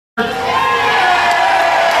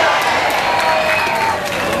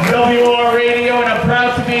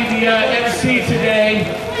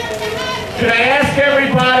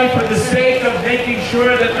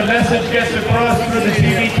gets across through the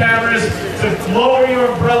TV cameras to lower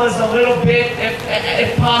your umbrellas a little bit,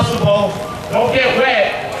 if possible. Don't get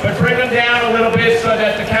wet, but bring them down a little bit so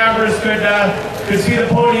that the cameras could see the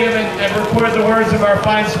podium and record the words of our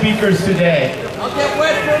fine speakers today. I'll get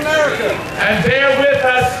wet for America. And bear with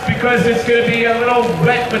us because it's going to be a little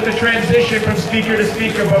wet with the transition from speaker to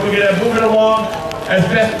speaker, but we're going to move it along as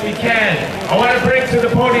best we can. I want to bring to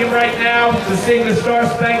the podium right now to sing the Star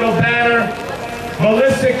Spangled Banner,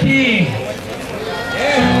 Melissa Key.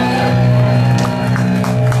 Yeah.